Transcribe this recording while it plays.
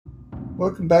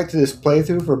Welcome back to this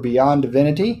playthrough for Beyond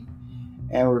Divinity,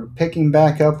 and we're picking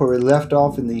back up where we left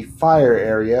off in the fire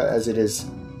area, as it is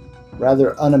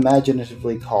rather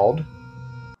unimaginatively called.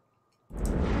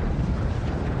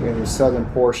 We're in the southern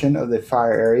portion of the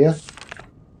fire area,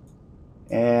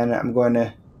 and I'm going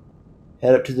to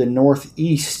head up to the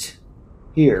northeast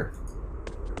here.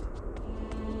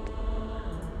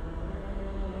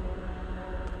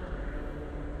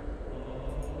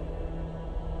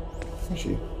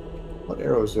 Actually, what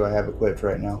arrows do I have equipped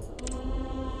right now?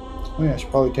 Oh yeah, I should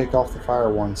probably take off the fire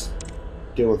ones.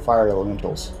 Deal with fire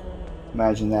elementals.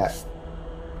 Imagine that.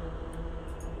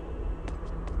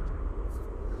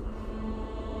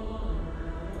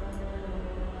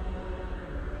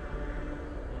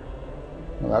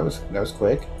 Well, that was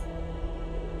quick.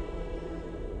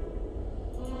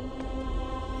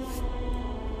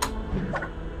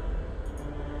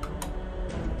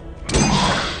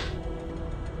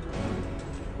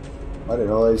 I didn't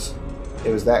realize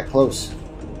it was that close.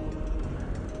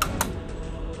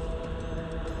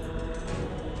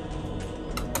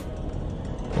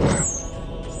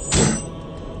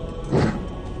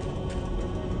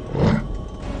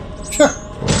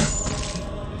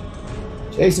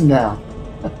 Chase him down.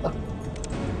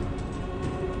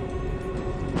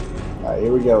 Alright,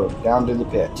 here we go. Down to the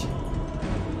pit.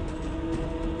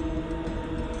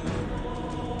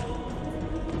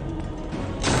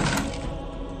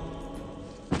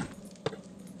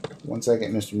 One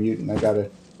second, Mr. Mutant. I gotta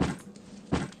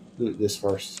loot this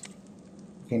first.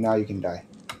 Okay, now you can die.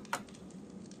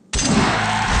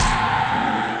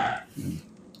 I'm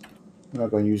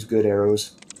not going to use good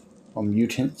arrows on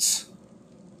mutants.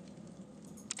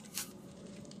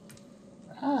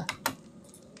 Ah.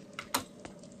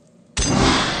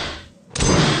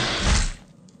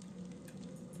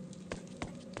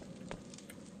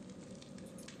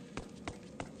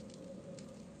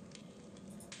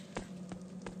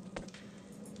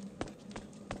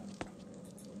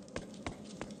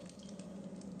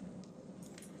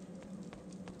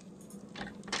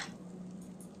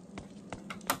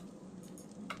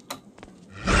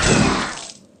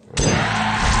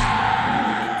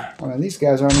 Well, these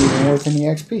guys aren't even worth any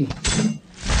XP.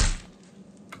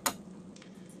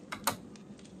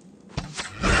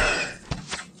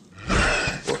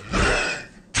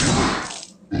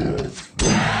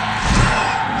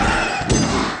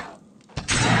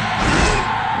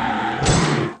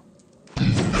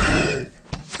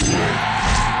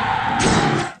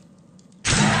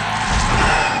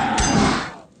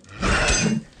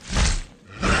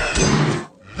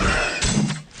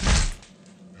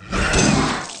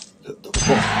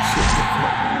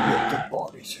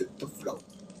 Hit the floor.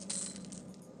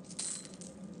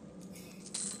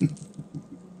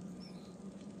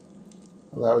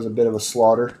 Well, that was a bit of a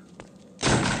slaughter,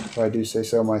 if I do say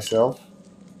so myself.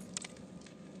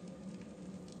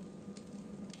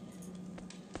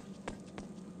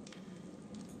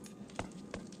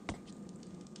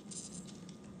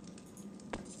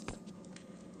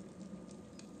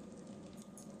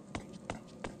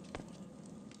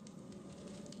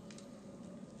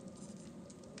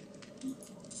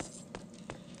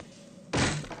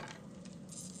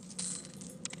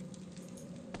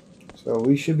 So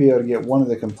we should be able to get one of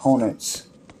the components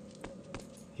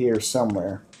here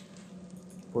somewhere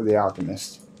for the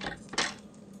alchemist.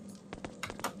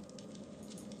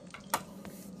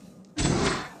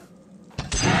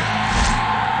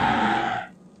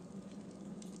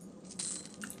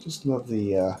 Just love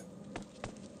the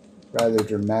rather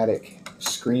dramatic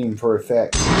scream for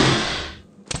effect.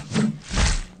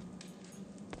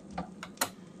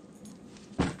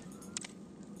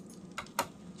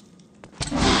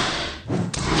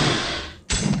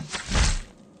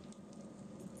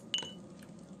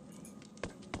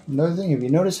 Another thing, have you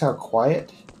noticed how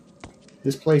quiet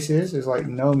this place is? There's like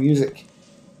no music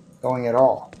going at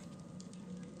all.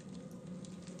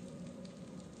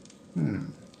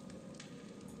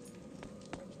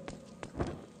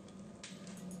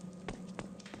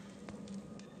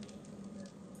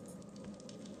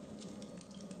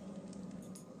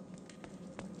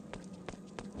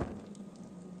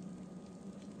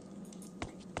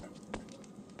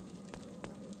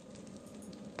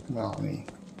 Well, I mean,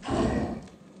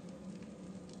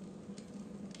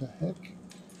 the heck?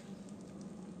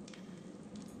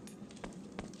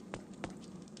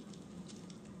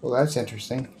 Well, that's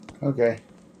interesting. Okay.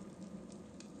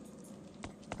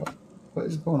 What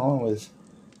is going on with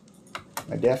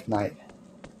my Death Knight?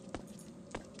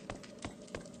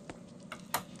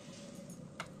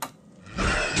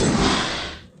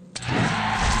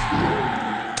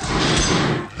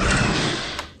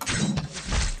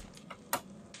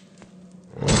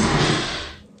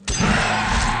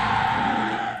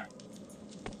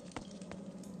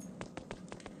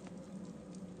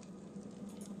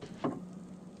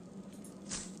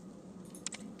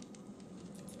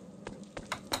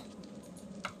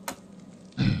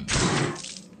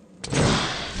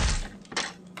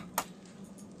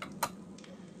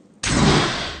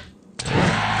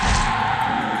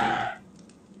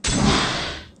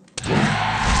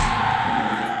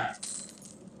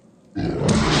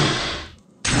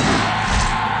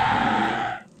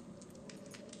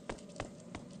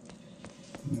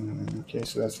 Okay,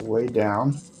 so that's the way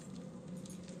down.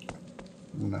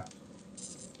 I'm gonna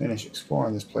finish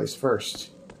exploring this place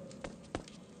first.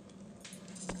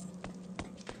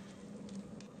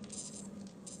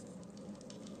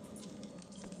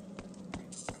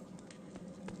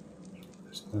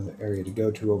 There's another area to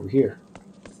go to over here.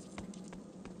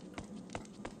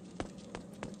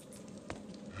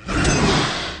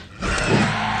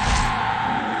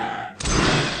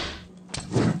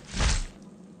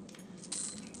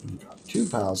 Got 2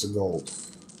 piles of gold.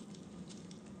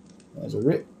 There's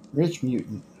a rich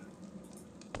mutant.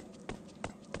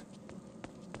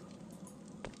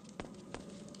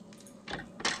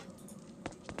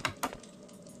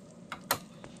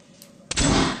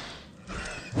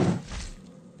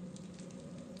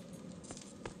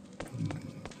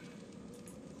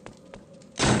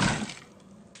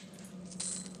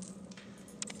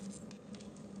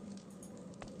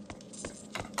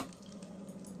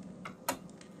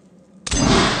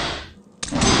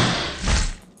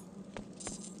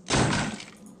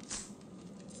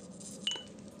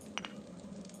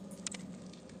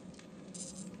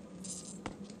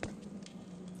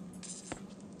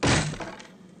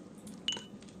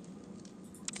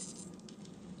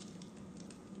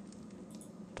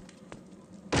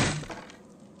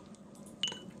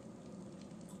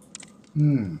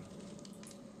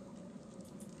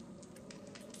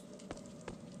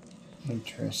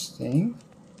 Interesting.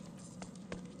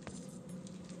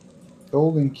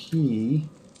 Golden key.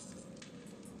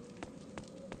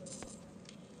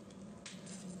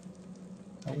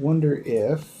 I wonder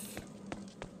if...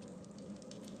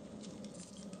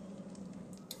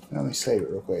 Let me save it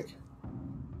real quick.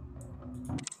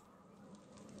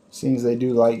 Seems they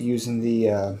do like using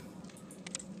the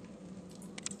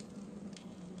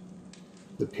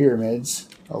pyramids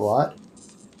a lot.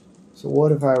 So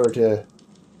what if I were to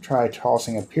try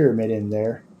tossing a pyramid in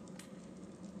there?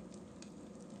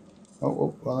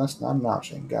 Oh, well, that's not an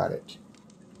option. Got it.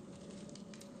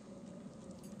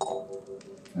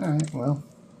 Alright, well,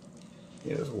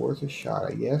 it was worth a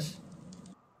shot, I guess.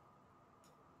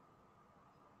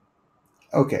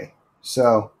 Okay,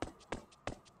 so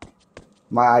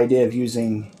my idea of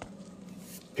using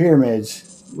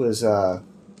pyramids was kind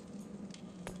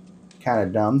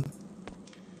of dumb.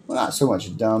 Well, not so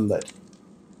much dumb, but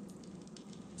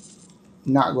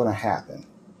not going to happen.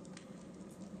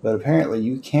 But apparently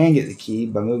you can get the key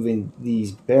by moving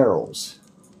these barrels.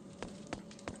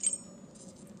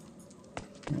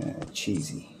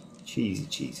 Cheesy.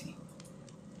 Cheesy.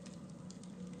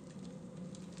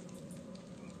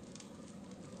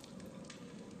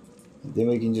 And then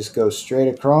we can just go straight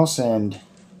across and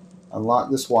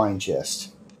unlock this wine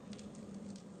chest.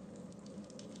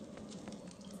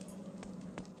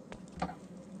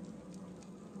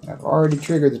 I've already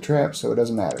triggered the trap, so it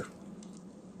doesn't matter.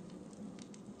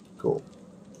 Cool.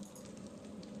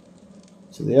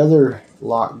 So the other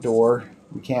locked door,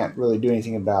 we can't really do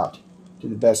anything about, to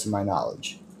the best of my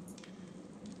knowledge.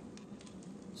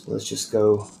 So let's just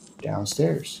go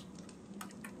downstairs.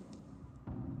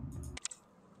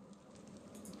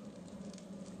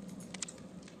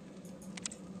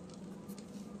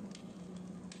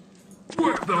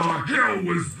 What the hell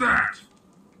was that?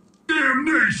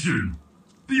 Damnation!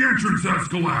 The entrance has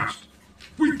collapsed.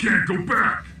 We can't go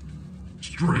back.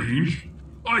 Strange.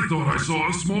 I thought I saw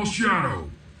a small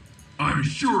shadow. I'm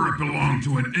sure it belonged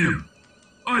to an imp.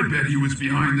 I bet he was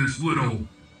behind this little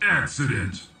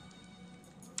accident.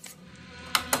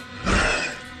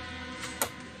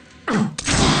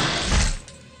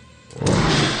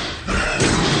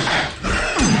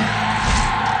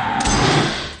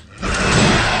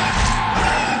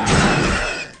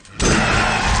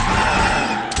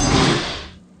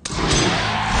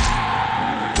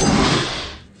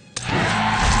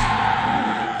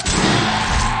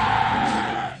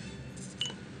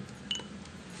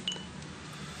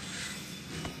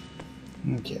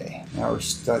 Okay, now we're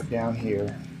stuck down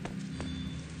here.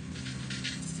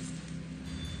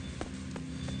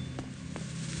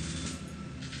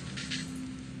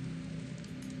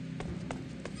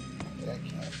 I can't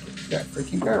get that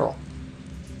freaking barrel.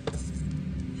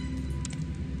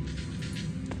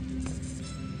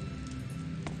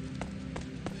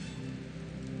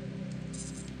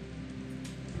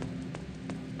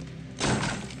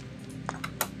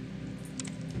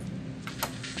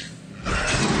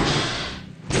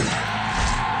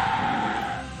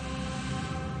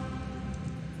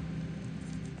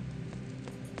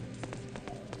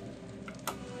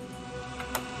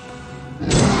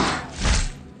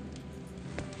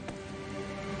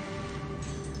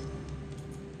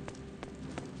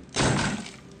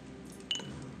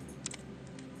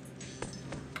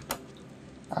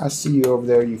 I see you over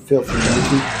there, you filthy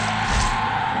monkey.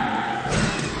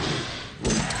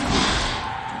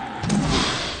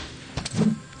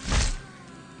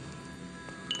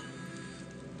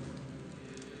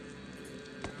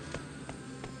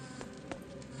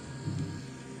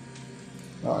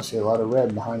 Oh, I see a lot of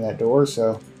red behind that door,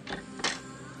 so...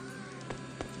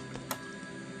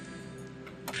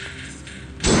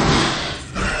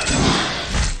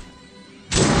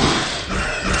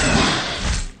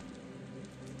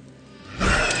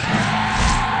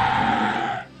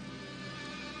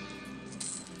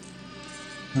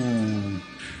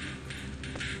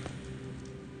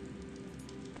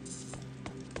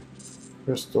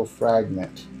 Crystal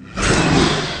fragment.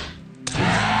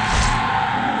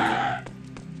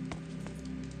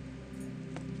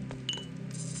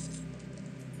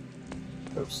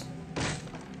 Oops.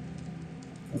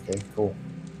 Okay, cool.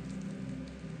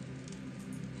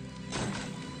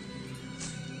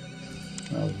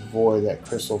 I'll avoid that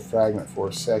crystal fragment for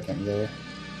a second there.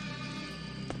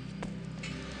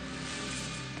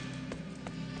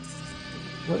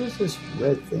 What is this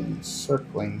red thing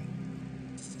circling?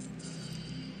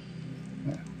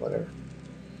 Whatever.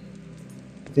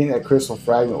 I think that crystal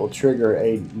fragment will trigger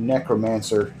a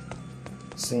Necromancer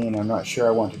scene. I'm not sure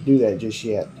I want to do that just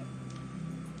yet.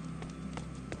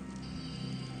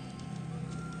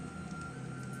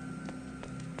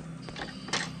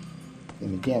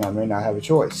 And again, I may not have a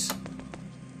choice.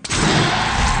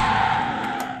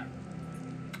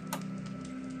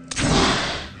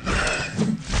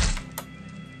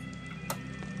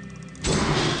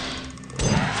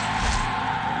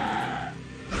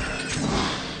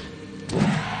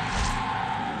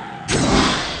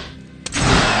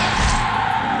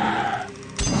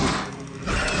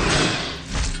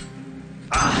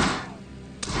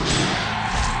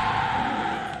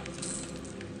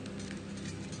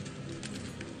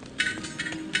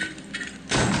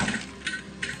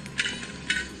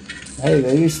 Hey,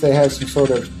 at least they have some sort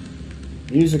of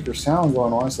music or sound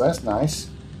going on, so that's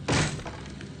nice.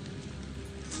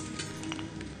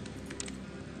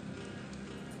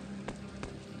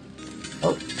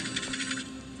 Oh,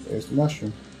 there's the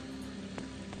mushroom.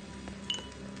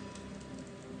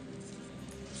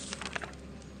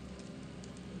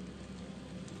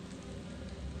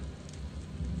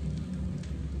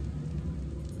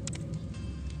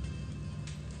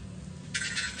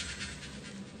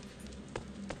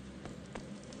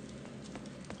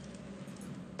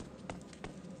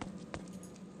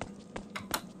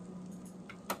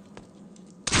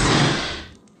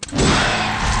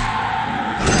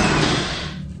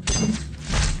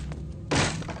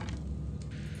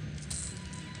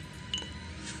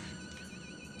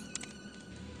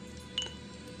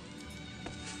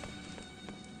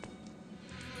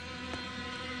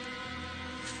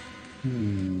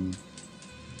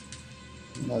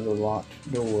 Another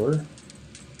locked door.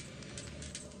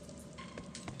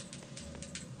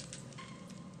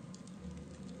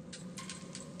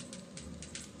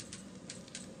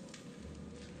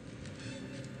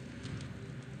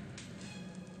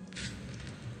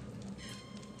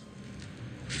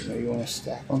 Maybe you want to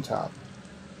stack on top.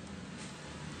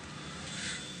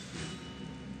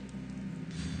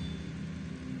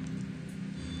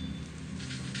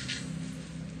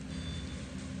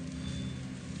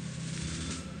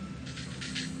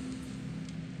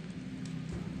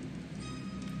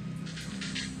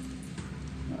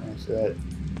 So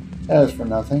that was for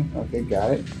nothing. Okay,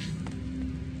 got it.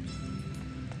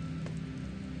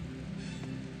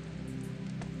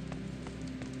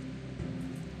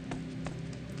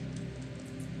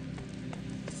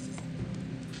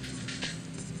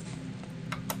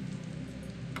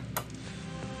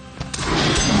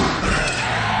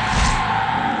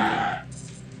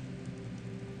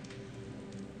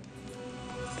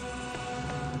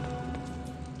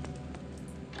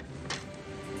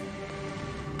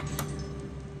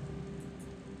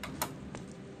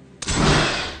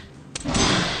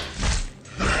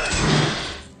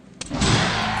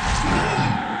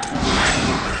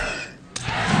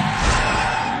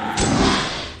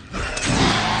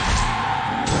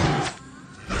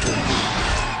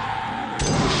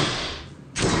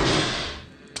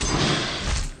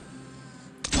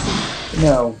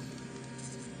 No,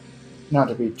 not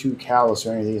to be too callous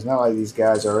or anything, it's not like these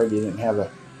guys already didn't have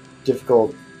a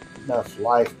difficult enough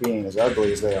life being as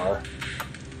ugly as they are.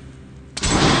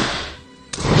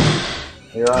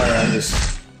 Here I am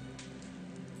just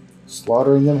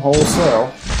slaughtering them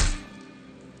wholesale.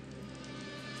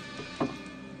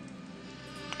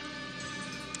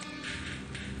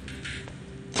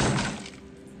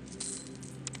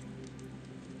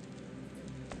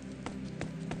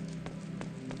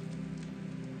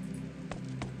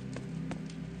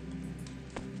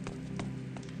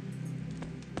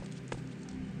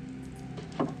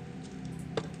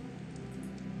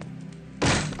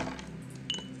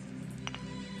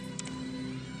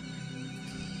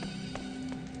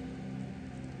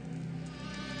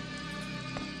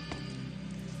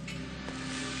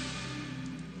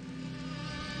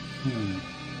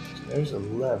 So there's a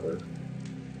lever.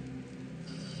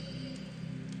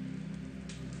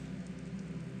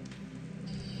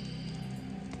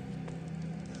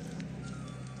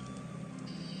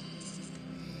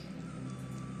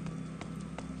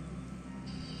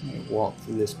 Let me walk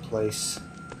through this place.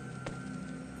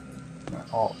 My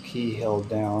Alt key held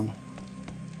down.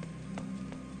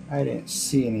 I didn't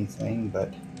see anything,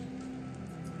 but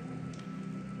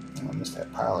I missed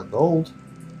that pile of gold.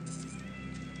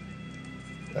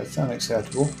 That's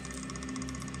unacceptable.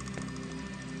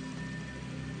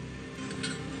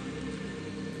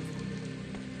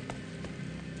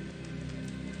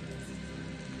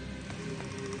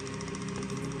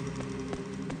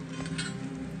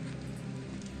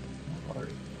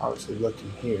 Obviously looked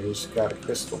in here. It's got a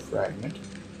crystal fragment.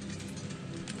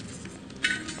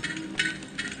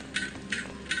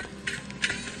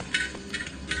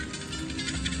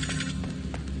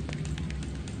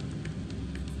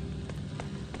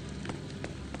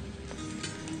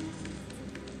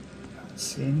 Not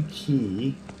seeing a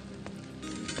key.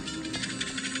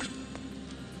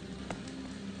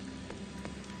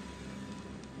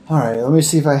 Alright, let me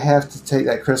see if I have to take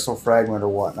that crystal fragment or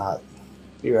whatnot.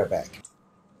 Be right back.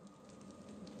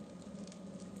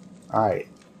 Alright,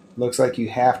 looks like you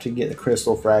have to get the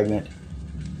crystal fragment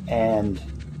and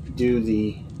do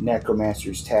the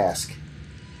Necromancer's task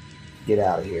to get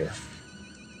out of here.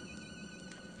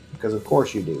 Because of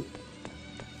course you do.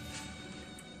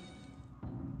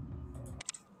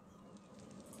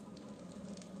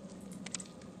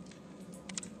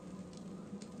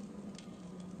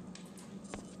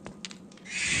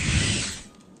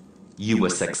 You were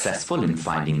successful in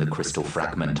finding the crystal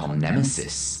fragment on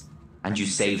Nemesis, and you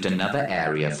saved another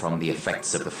area from the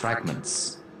effects of the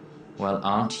fragments. Well,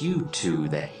 aren't you two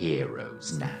the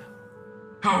heroes now?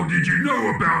 How did you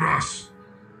know about us?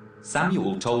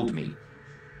 Samuel told me.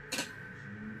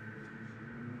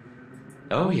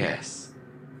 Oh yes,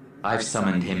 I've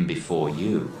summoned him before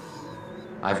you.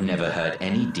 I've never heard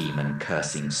any demon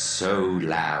cursing so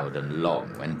loud and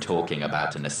long when talking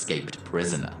about an escaped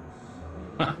prisoner.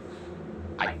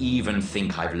 I even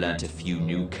think I've learnt a few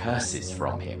new curses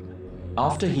from him.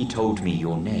 After he told me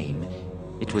your name,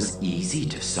 it was easy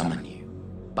to summon you.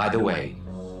 By the way,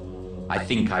 I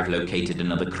think I've located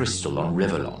another crystal on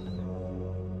Rivellon.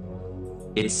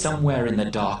 It's somewhere in the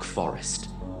dark forest.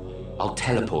 I'll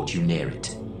teleport you near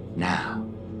it, now.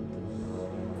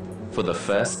 For the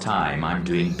first time, I'm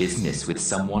doing business with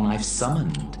someone I've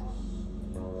summoned.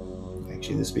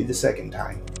 Actually, this will be the second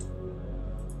time.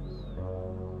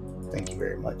 Thank you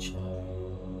very much.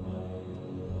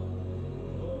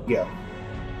 Go.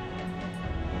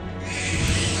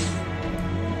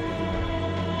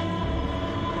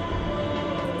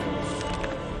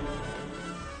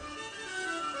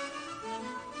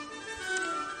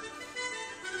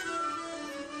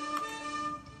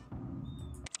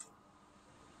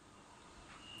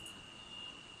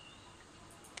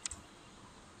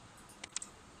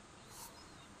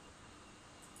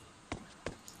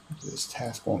 This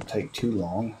task won't take too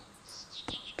long,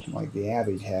 like the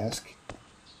Abbey task.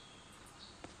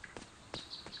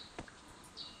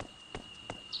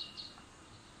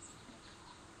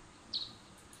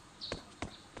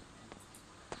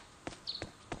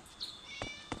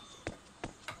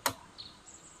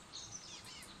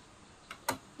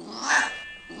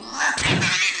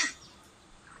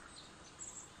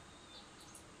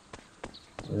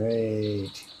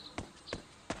 Great.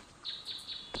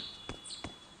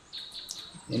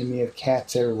 Enemy of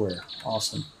cats everywhere.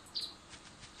 Awesome.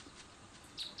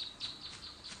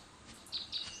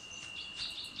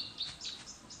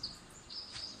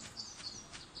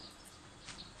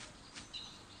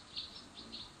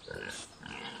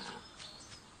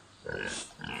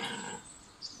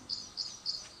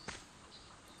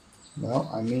 Well,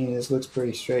 I mean, this looks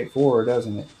pretty straightforward,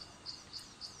 doesn't it?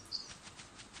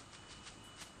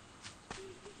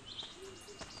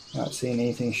 Not seeing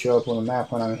anything show up on the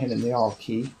map when I'm hitting the Alt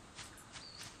key.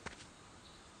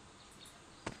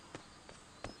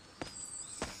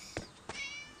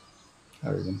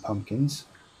 Other than pumpkins.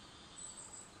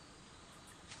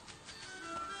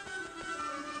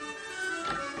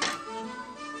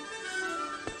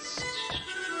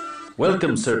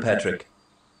 Welcome, Sir Patrick.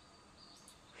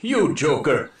 You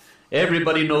joker!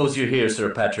 Everybody knows you're here,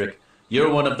 Sir Patrick.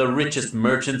 You're one of the richest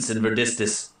merchants in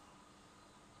Verdistis.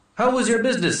 How was your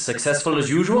business? Successful as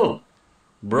usual?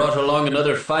 Brought along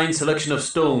another fine selection of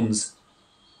stones.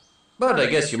 But I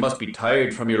guess you must be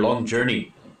tired from your long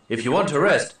journey. If you want to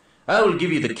rest, I will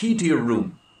give you the key to your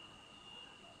room.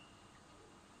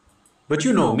 But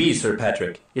you know me, Sir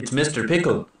Patrick. It's Mr.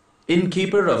 Pickle,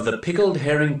 innkeeper of the Pickled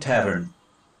Herring Tavern.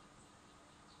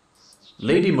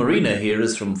 Lady Marina here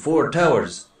is from 4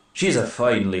 Towers. She's a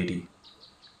fine lady.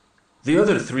 The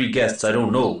other 3 guests I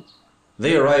don't know.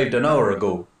 They arrived an hour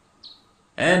ago.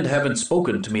 And haven't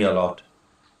spoken to me a lot.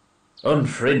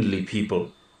 Unfriendly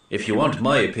people. If you want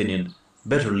my opinion,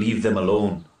 better leave them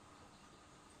alone.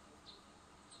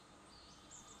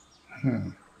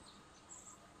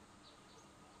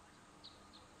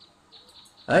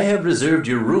 I have reserved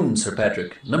your room, Sir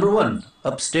Patrick. Number 1,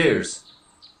 upstairs.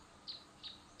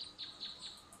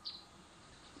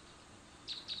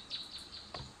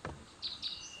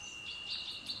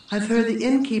 I've heard the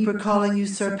innkeeper calling you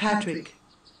Sir Patrick.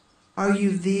 Are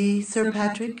you the Sir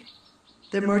Patrick?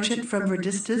 The merchant from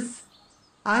Verdistis?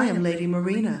 I am Lady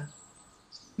Marina.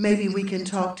 Maybe we can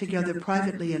talk together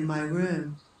privately in my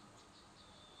room.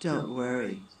 Don't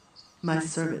worry. My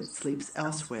servant sleeps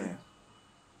elsewhere.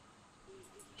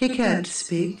 He can't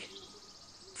speak.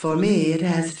 For me, it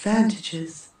has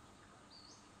advantages.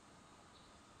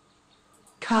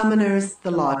 Commoners,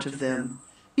 the lot of them.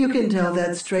 You can tell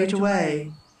that straight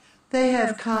away. They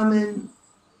have common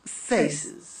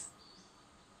faces.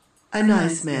 A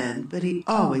nice man, but he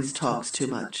always talks too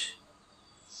much.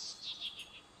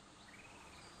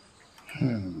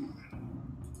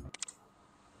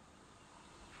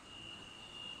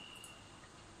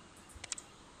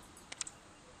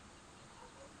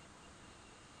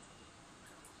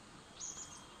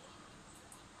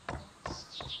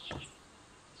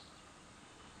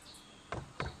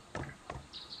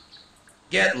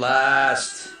 Get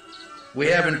lost. We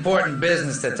have important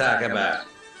business to talk about,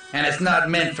 and it's not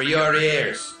meant for your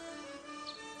ears.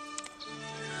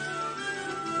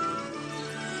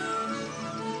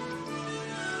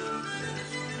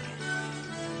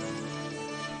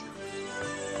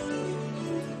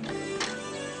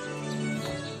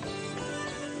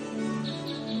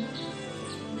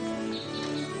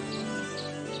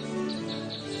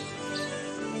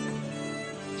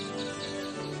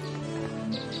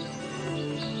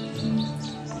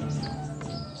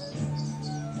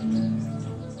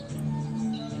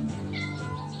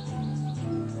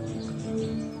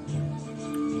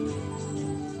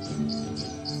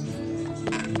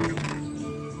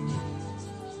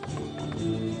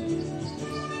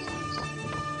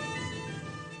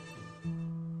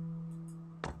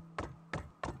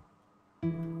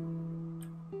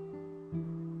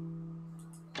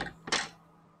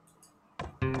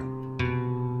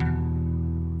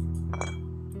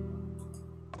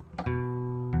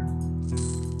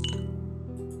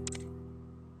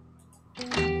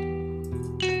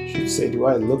 Say, do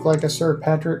I look like a Sir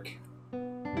Patrick?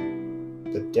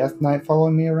 The Death Knight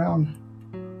following me around?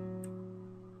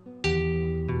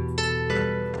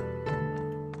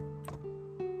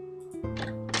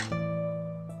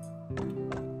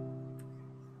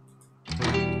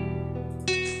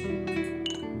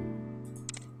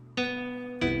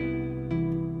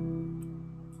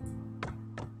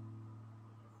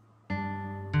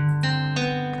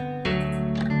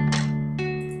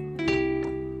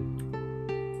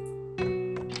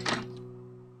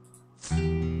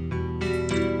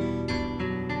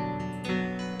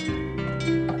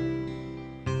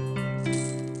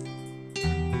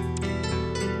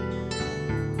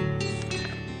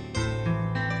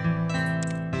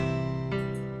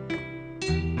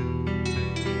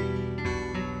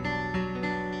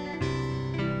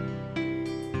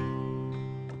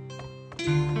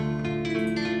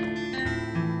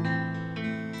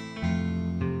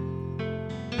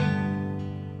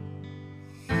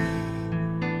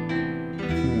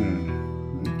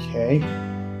 Okay.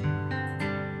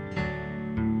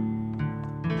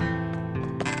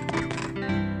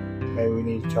 Maybe we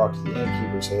need to talk to the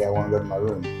innkeeper and say, I want to go to my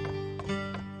room.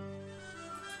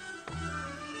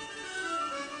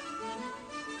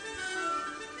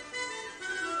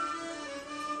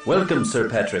 Welcome, Sir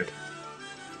Patrick.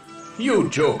 You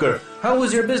joker! How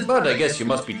was your business? But I guess you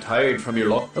must be tired from your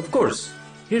lot. Of course.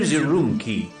 Here's your room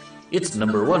key. It's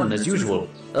number 1 as usual.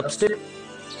 Upstairs.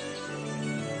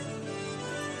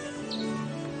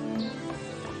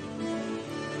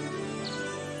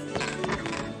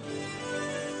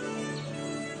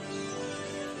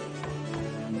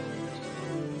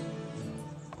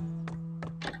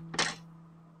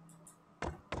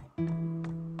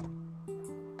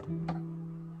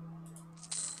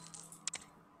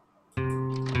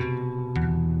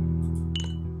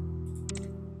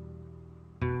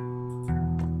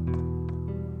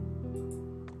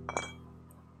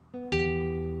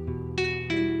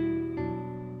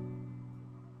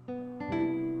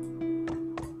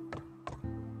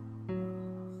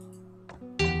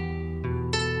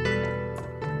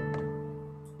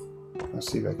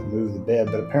 Let's see if I can move the bed,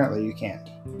 but apparently you can't.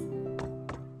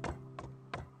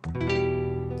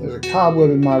 There's a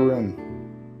cobweb in my room.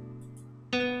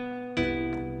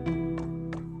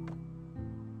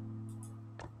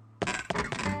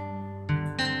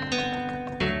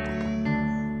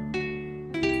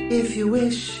 If you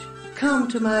wish, come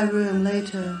to my room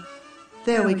later.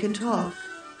 There we can talk.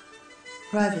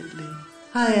 Privately.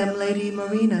 I am Lady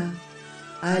Marina.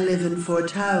 I live in 4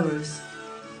 Towers.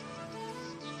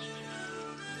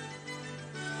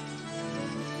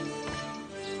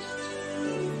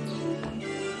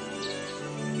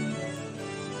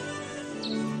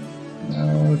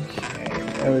 Okay,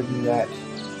 other than that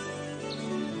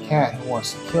cat who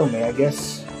wants to kill me, I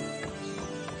guess.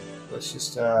 Let's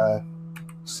just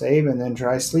save and then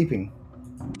try sleeping.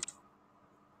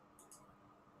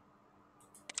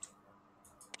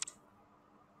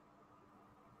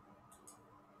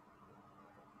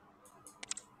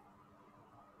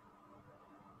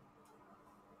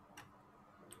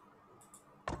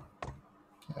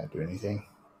 Not do anything.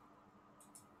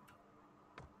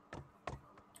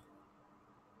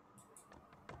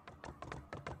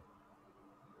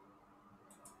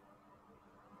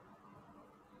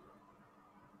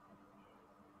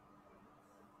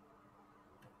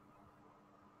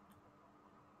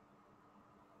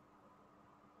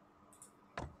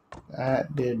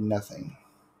 That did nothing.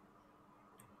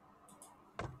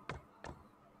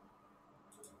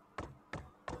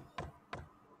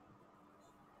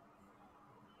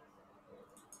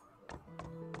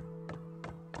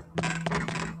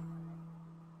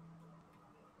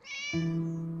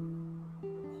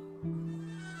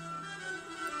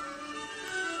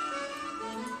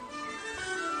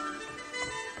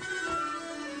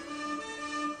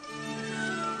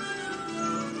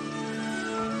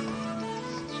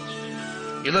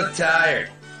 You look tired.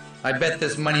 I bet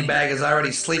this money bag is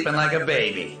already sleeping like a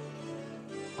baby.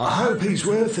 I hope he's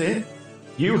worth it.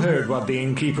 You heard what the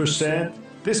innkeeper said.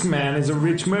 This man is a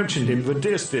rich merchant in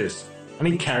Verdistis, and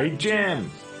he carried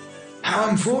gems. How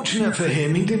unfortunate for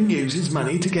him he didn't use his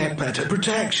money to get better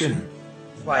protection.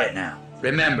 Quiet now.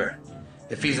 Remember,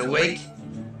 if he's awake,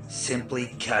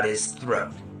 simply cut his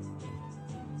throat.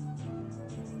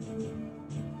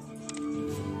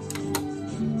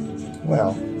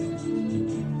 Well.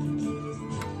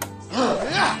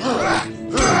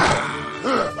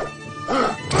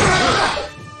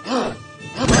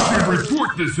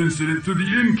 Report this incident to the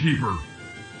innkeeper.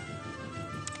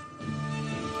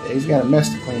 He's got a mess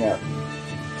to clean up.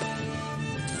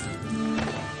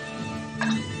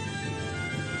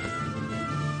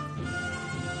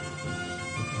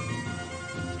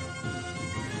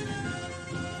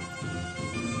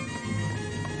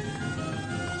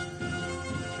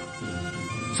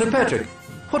 Sir Patrick,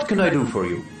 what can I do for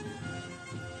you?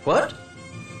 What?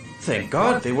 Thank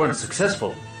God they weren't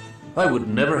successful. I would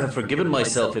never have forgiven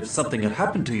myself if something had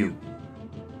happened to you.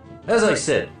 As I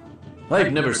said,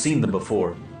 I've never seen them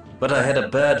before, but I had a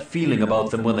bad feeling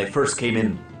about them when they first came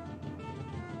in.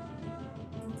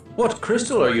 What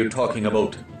crystal are you talking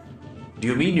about? Do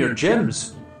you mean your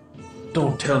gems?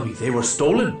 Don't tell me they were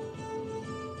stolen.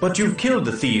 But you've killed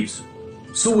the thieves.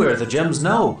 So where are the gems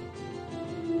now?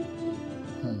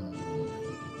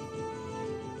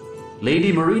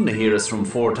 Lady Marina here is from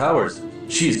 4 Towers.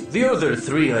 She's the other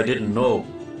 3 I didn't know.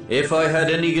 If I had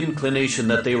any inclination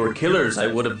that they were killers, I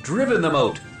would have driven them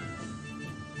out.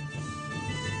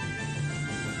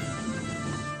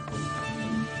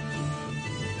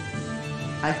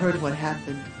 I heard what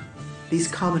happened. These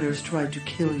commoners tried to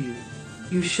kill you.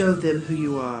 You showed them who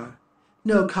you are.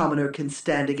 No commoner can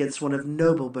stand against one of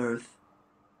noble birth.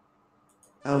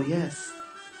 Oh yes,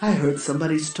 I heard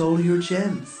somebody stole your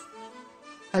gems.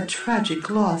 A tragic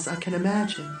loss, I can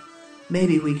imagine.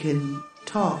 Maybe we can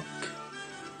talk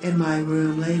in my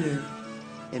room later,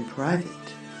 in private.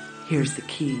 Here's the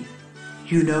key.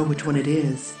 You know which one it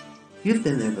is. You've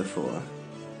been there before.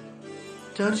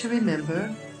 Don't you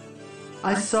remember?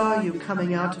 I saw you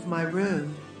coming out of my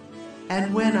room,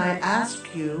 and when I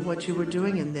asked you what you were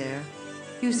doing in there,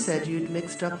 you said you'd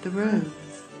mixed up the rooms.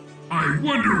 I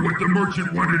wonder what the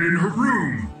merchant wanted in her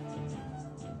room.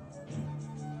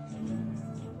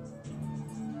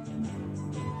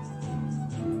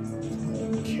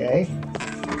 Okay.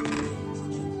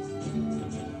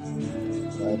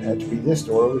 That had to be this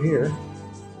door over here.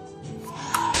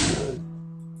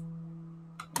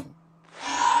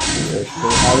 There's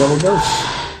pretty high-level ghosts.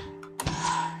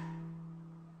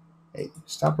 Hey,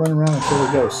 stop running around and kill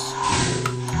the ghosts.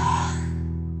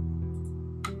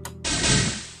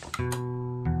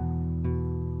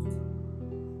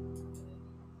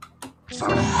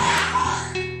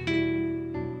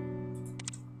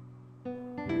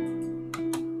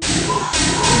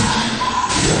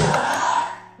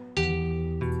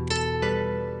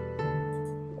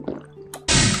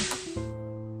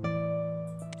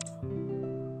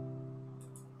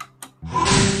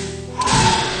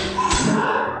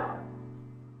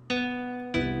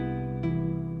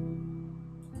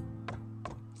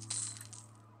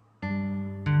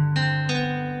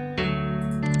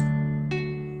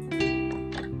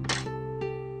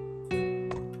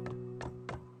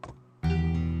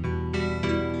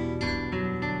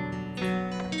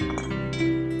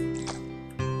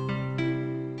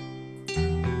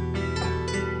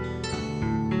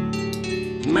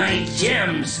 My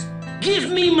gems! Give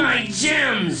me my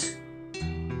gems!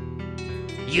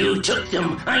 You took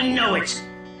them, I know it!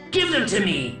 Give them to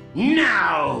me,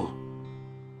 now!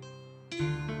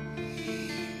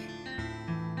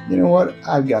 You know what?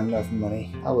 I've got enough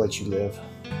money. I'll let you live.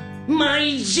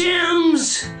 My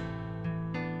gems!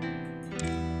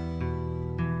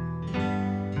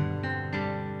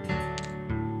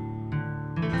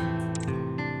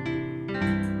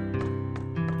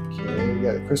 Okay, we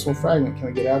got a crystal fragment. Can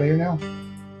we get out of here now?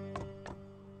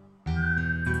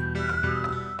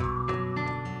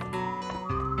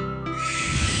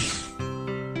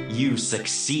 You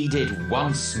succeeded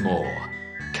once more.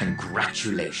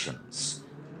 Congratulations.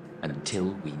 Until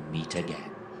we meet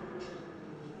again.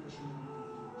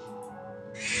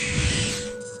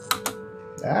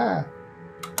 Ah.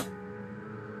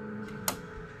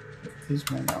 Here's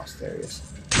my mouse. There he is.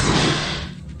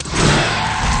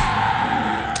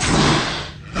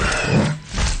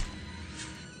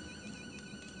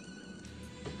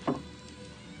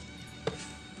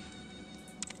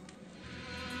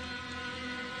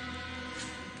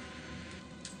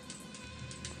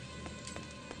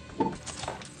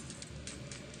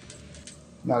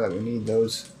 Not that we need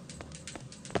those.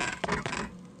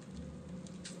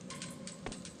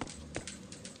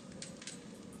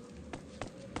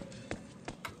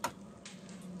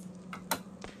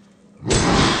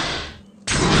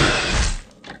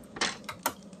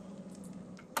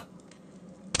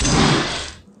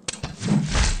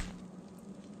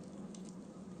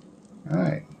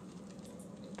 Alright.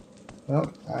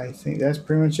 Well, I think that's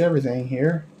pretty much everything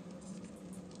here.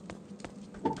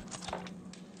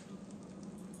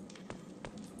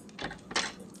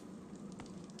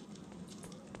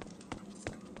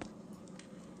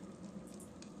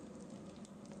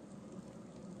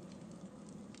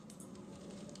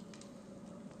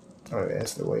 Oh,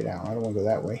 that's the way down. I don't want to go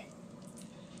that way.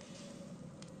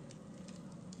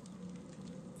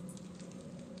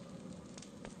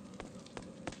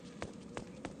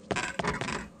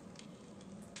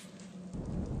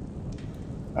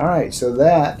 Alright, so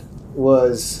that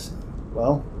was,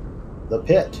 well, the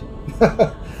pit,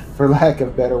 for lack of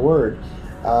a better word.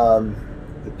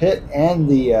 The pit and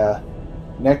the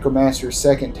Necromancer's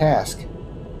second task.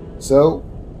 So,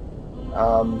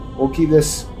 we'll keep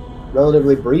this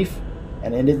relatively brief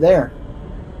and end it there.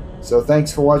 So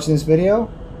thanks for watching this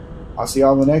video. I'll see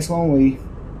y'all in the next one. We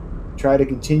try to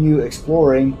continue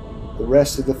exploring the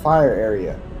rest of the fire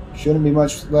area. Shouldn't be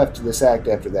much left to this act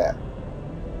after that.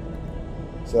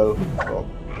 So, well,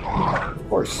 of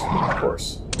course.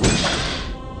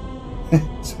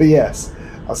 So yes,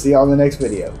 I'll see y'all in the next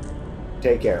video.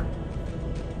 Take care.